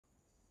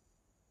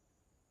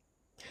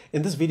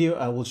In this video,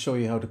 I will show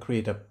you how to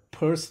create a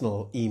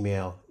personal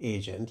email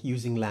agent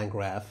using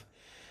langgraph.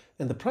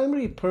 And the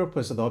primary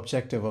purpose or the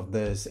objective of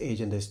this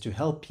agent is to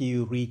help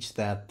you reach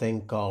that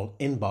thing called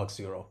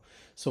inboxzero.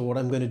 So what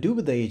I'm going to do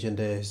with the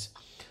agent is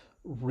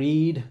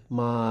read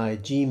my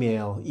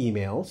Gmail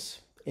emails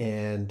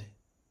and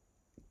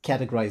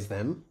categorize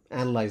them,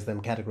 analyze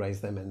them,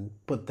 categorize them, and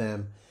put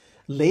them,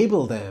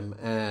 label them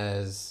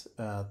as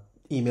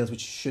emails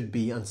which should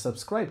be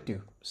unsubscribed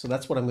to. So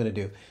that's what I'm going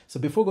to do. So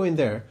before going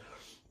there,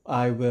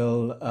 I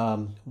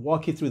will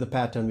walk you through the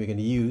pattern we're going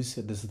to use.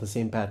 This is the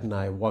same pattern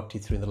I walked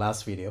you through in the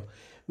last video,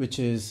 which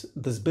is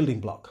this building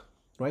block,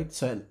 right?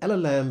 So an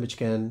LLM which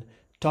can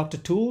talk to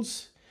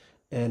tools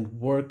and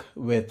work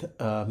with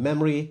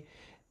memory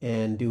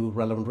and do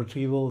relevant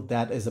retrieval.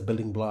 That is a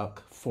building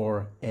block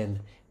for an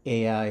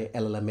AI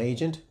LLM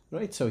agent,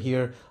 right? So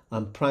here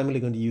I'm primarily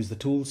going to use the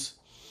tools.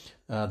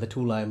 The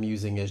tool I'm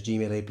using is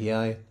Gmail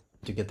API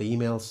to get the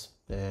emails,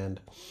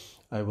 and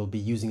I will be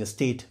using a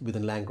state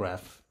within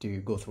langgraph to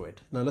go through it.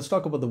 Now let's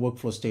talk about the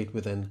workflow state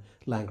within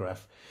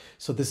langgraph.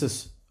 So this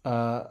is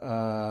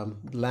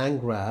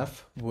langgraph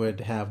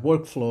would have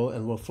workflow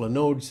and workflow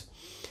nodes.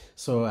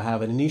 So I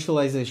have an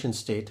initialization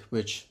state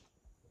which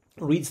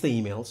reads the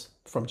emails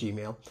from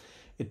Gmail.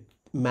 It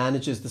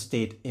manages the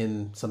state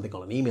in something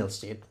called an email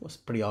state. It was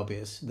pretty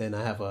obvious. Then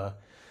I have a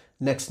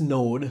next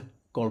node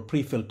called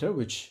pre-filter,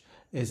 which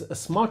is a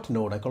smart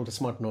node. I call it a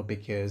smart node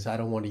because I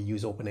don't want to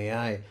use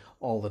OpenAI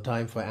all the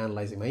time for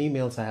analyzing my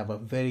emails. I have a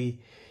very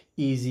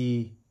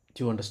easy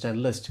to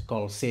understand list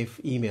called safe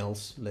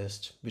emails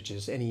list, which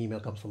is any email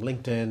comes from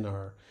LinkedIn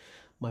or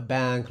my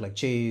bank like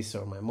Chase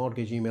or my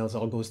mortgage emails,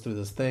 all goes through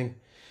this thing.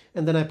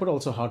 And then I put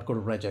also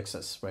hard-coded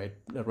regexes, right?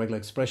 Regular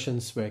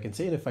expressions where I can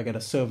say, if I get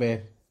a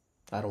survey,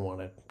 I don't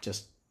want it.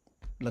 Just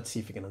let's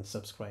see if we can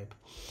unsubscribe.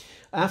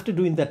 After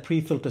doing that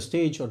pre-filter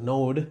stage or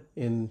node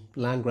in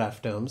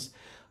langgraph terms,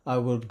 I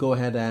will go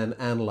ahead and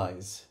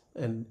analyze.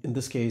 And in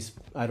this case,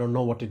 I don't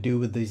know what to do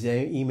with these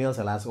emails.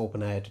 I'll ask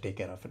OpenAI to take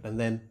care of it. And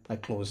then I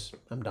close.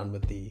 I'm done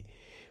with the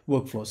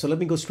workflow. So let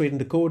me go straight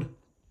into code.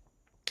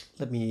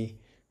 What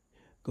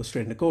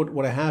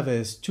I have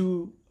is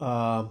two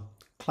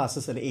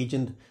classes, an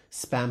agent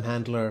spam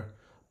handler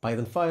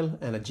Python file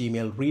and a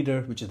Gmail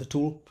reader, which is the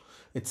tool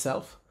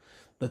itself.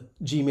 The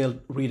Gmail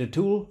reader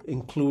tool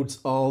includes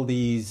all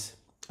these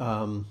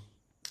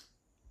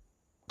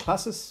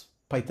classes,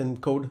 Python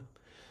code.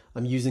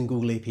 I'm using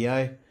Google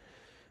API,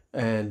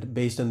 and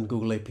based on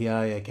Google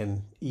API, I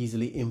can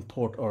easily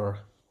import or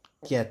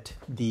get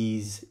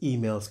these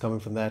emails coming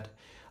from that.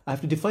 I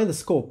have to define the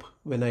scope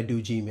when I do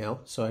Gmail.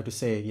 So I have to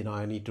say,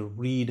 I need to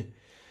read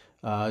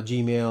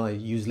Gmail, I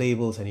use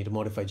labels, I need to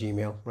modify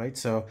Gmail, right?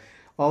 So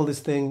all this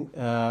thing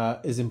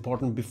is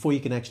important before you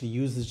can actually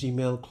use this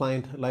Gmail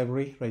client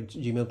library, right?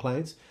 Gmail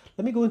clients.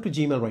 Let me go into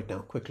Gmail right now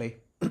quickly.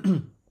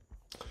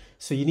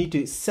 So you need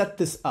to set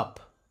this up,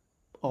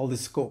 all the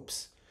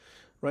scopes.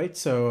 Right,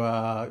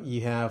 so you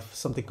have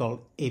something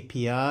called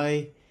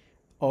API,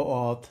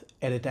 OAuth,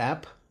 edit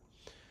app,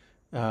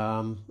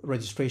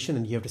 registration,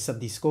 and you have to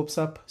set these scopes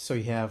up. So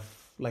you have,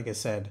 like I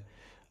said,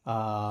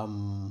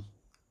 you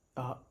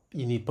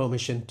need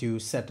permission to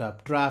set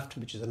up draft,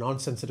 which is a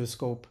non-sensitive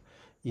scope.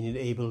 You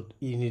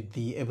need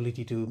the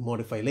ability to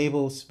modify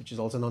labels, which is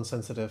also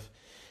non-sensitive,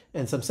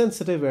 and some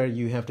sensitive where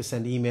you have to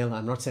send email.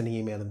 I'm not sending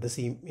email in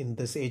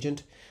this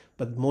agent.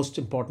 But most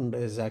important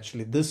is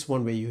actually this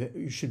one where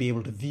you should be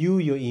able to view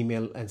your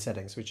email and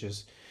settings, which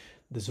is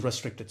this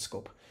restricted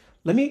scope.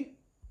 Let me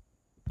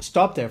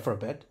stop there for a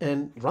bit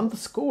and run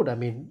this code. I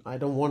mean, I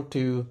don't want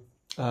to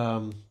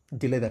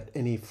delay that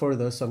any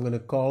further. So I'm going to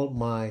call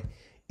my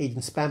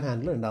agent spam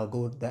handler, and I'll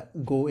go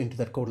into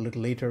that code a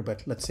little later.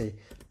 But let's say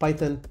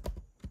Python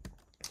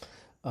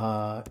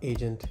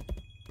agent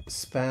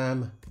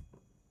spam,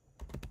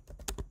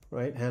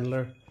 right,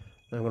 handler. And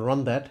I'm going to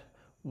run that.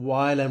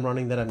 While I'm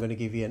running that, I'm going to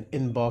give you an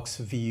inbox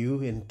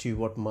view into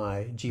what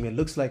my Gmail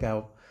looks like. I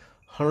have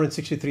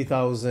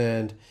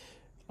 163,000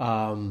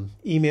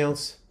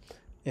 emails,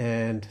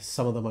 and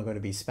some of them are going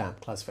to be spam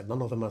classified.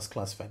 None of them are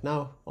classified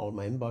now, all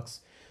my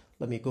inbox.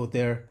 Let me go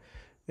there.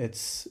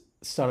 It's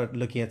started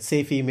looking at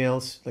safe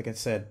emails. Like I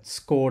said,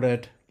 scored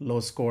it,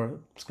 low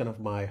score. It's kind of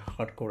my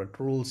hard-coded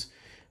rules.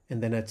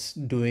 And then it's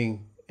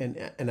doing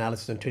an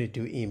analysis on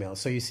 22 emails.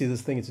 So you see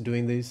this thing, it's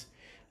doing this.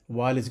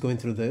 While it's going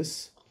through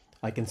this,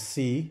 I can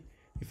see,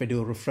 if I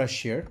do a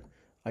refresh here,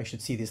 I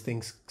should see these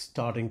things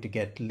starting to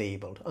get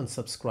labeled.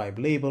 Unsubscribe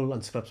label,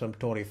 unsubscribe from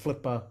Tory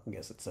Flipper. I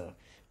guess it's a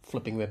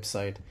flipping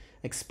website.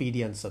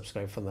 Expedia,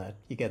 unsubscribe from that.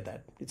 You get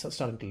that. It's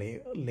starting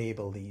to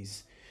label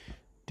these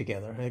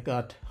together. I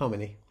got how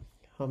many?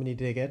 How many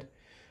did I get?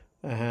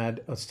 I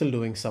was still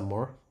doing some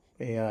more.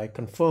 AI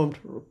confirmed,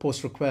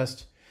 post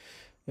request.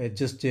 I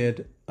just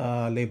did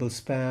label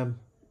spam.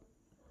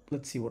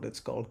 Let's see what it's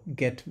called.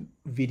 Get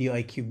Video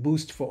IQ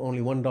Boost for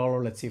only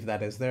 $1. Let's see if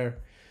that is there.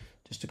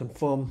 Just to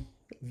confirm,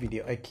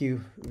 Video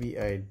IQ,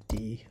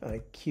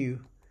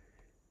 VIDIQ.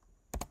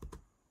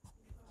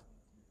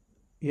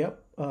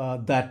 Yep,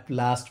 that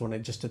last one, I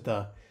just did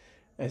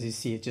as you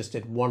see, it just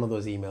did one of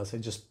those emails. I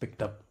just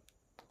picked up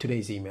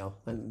today's email,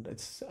 and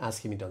it's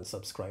asking me to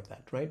unsubscribe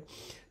that, right?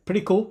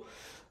 Pretty cool.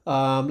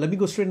 Let me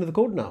go straight into the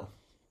code now.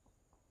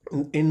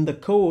 In the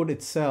code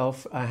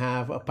itself, I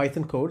have a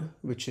Python code,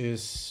 which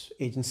is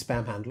agent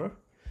spam handler,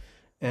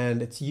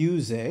 and it's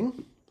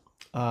using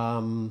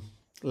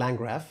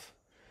langgraph,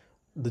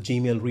 the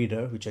Gmail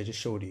reader, which I just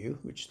showed you,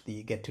 which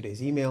the get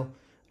today's email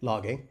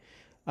logging.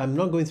 I'm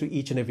not going through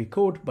each and every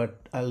code,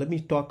 but let me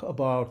talk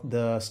about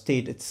the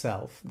state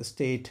itself. The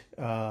state,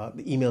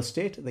 the email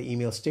state,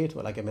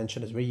 well, like I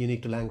mentioned, is very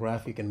unique to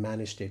langgraph. You can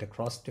manage state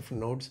across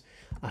different nodes.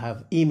 I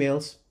have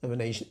emails, and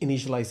when I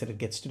initialize it, it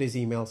gets today's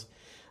emails.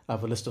 I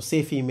have a list of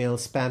safe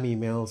emails, spam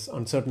emails,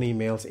 uncertain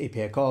emails,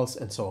 API calls,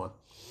 and so on.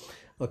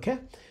 Okay.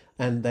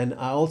 And then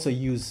I also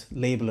use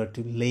labeler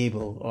to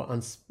label or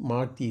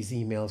mark these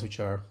emails which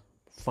are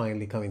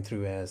finally coming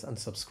through as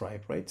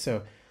unsubscribe, right?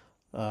 So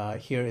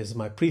here is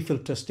my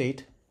pre-filter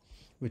state,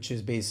 which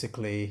is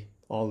basically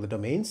all the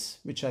domains,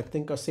 which I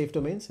think are safe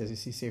domains, as you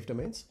see, safe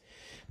domains.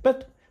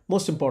 But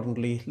most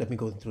importantly, let me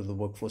go through the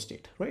workflow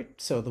state, right?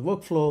 So the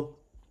workflow,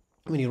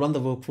 when you run the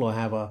workflow, I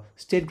have a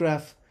state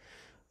graph,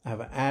 I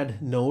have an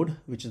add node,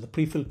 which is the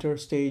pre-filter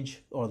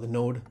stage, or the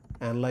node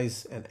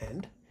analyze and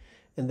end.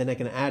 And then I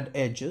can add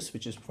edges,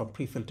 which is from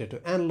pre-filter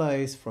to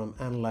analyze. From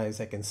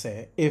analyze, I can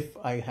say, if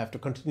I have to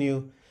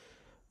continue,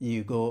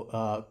 you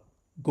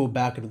go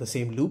back into the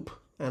same loop,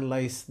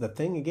 analyze the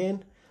thing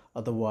again.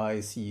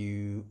 Otherwise,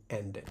 you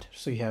end it.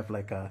 So you have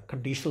like a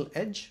conditional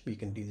edge. You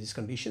can do these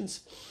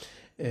conditions,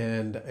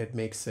 and it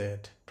makes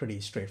it pretty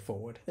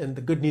straightforward. And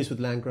the good news with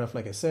langgraph,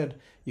 like I said,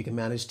 you can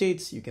manage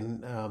states, you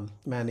can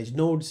manage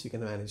nodes, you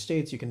can manage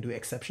states, you can do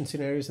exception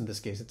scenarios. In this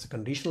case, it's a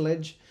conditional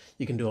edge.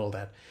 You can do all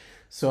that.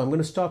 So I'm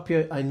going to stop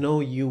here. I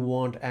know you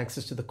want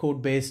access to the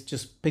code base.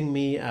 Just ping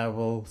me. I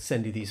will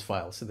send you these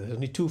files. So there's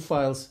only 2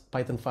 files,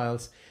 Python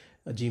files,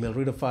 a Gmail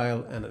reader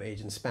file, and an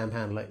agent spam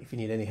handler. If you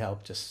need any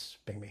help,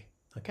 just ping me.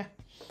 Okay.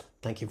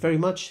 Thank you very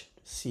much.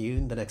 See you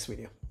in the next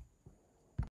video.